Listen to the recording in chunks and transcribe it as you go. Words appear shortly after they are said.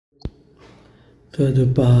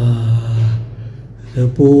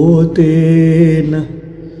Tadpadapotena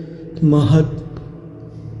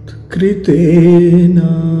mahatkritena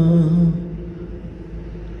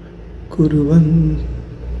kurvanti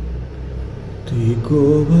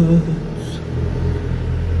govas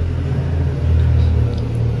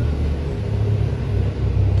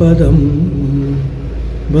padam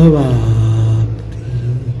bhavapti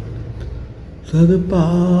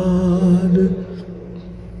tadpad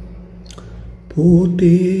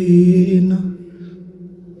potena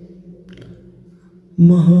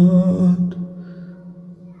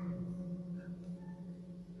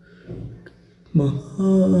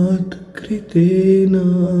mahatkritena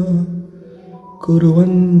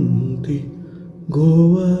kurvanti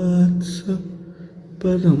govats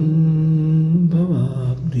padam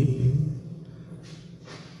bhavapti.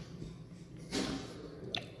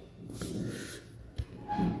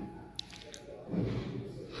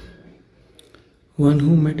 One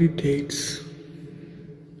who meditates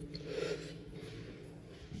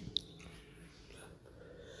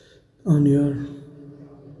on your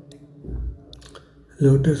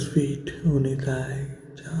lotus feet, O Nitai,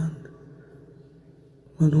 chant.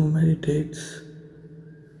 One who meditates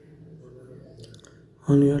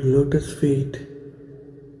on your lotus feet,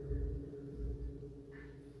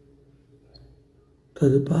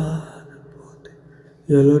 Tadpad,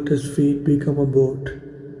 your lotus feet become a boat.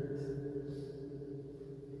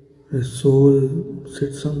 The soul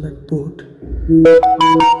sits on that boat.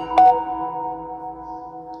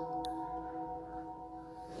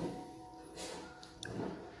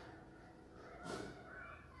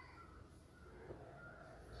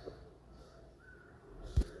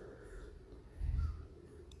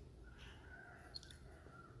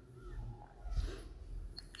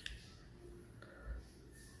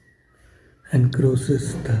 And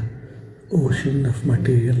crosses the ocean of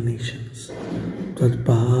material nations.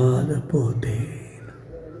 Tadpadapotena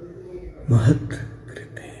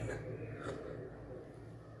mahatkritena.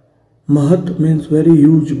 Mahat means very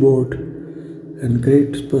huge boat, and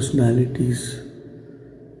great personalities,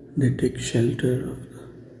 they take shelter of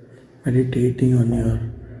meditating on your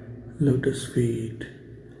lotus feet.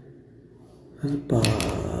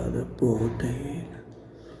 Tadpadapotena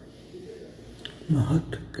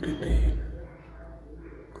mahatkritena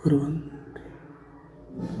kurvanti.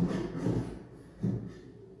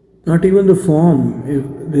 Not even the form, if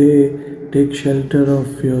they take shelter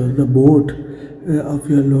of the boat of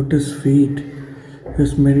your lotus feet,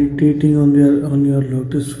 just meditating on your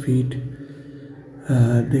lotus feet,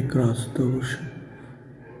 they cross the ocean.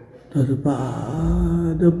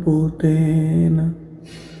 Tadpadapotena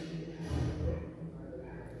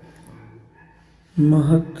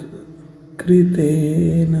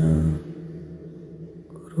mahatkritena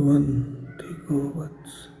kurvanti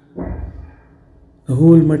govats. The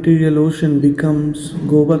whole material ocean becomes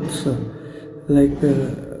govatsa, like the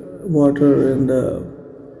water and the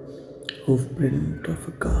hoofprint of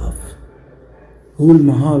a calf. Whole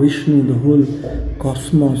Mahavishnu, the whole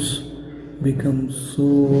cosmos becomes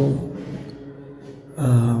so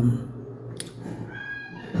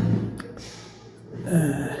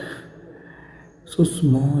so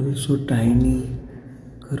small, so tiny.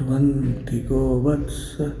 Kurvanti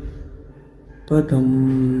govats padam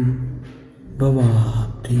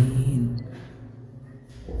bhavapti.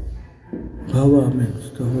 Bhava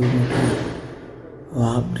means the whole material.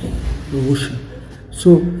 Vapti, the ocean.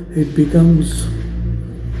 So it becomes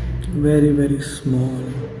very, very small.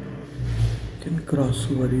 Can cross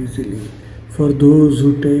over easily for those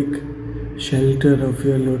who take shelter of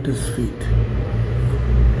your lotus feet.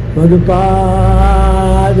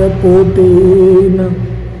 Tadpadapotena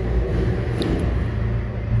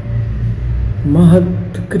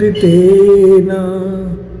mahatkritena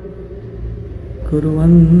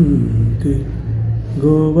kurvanti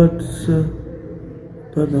govats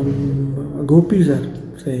padam. Gopis are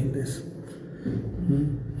saying this.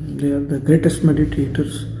 They are the greatest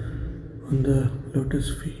meditators on the lotus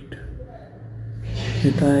feet.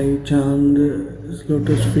 Nitai chant his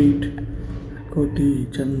lotus feet. Koti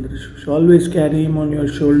Chandra. Always carry him on your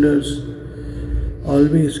shoulders.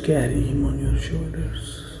 Always carry him on your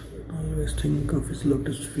shoulders. Always think of his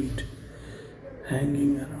lotus feet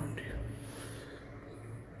hanging around you.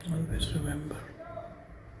 Always remember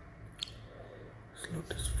his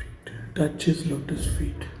lotus feet. Touch his lotus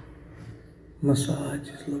feet. Massage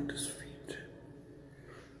his lotus feet.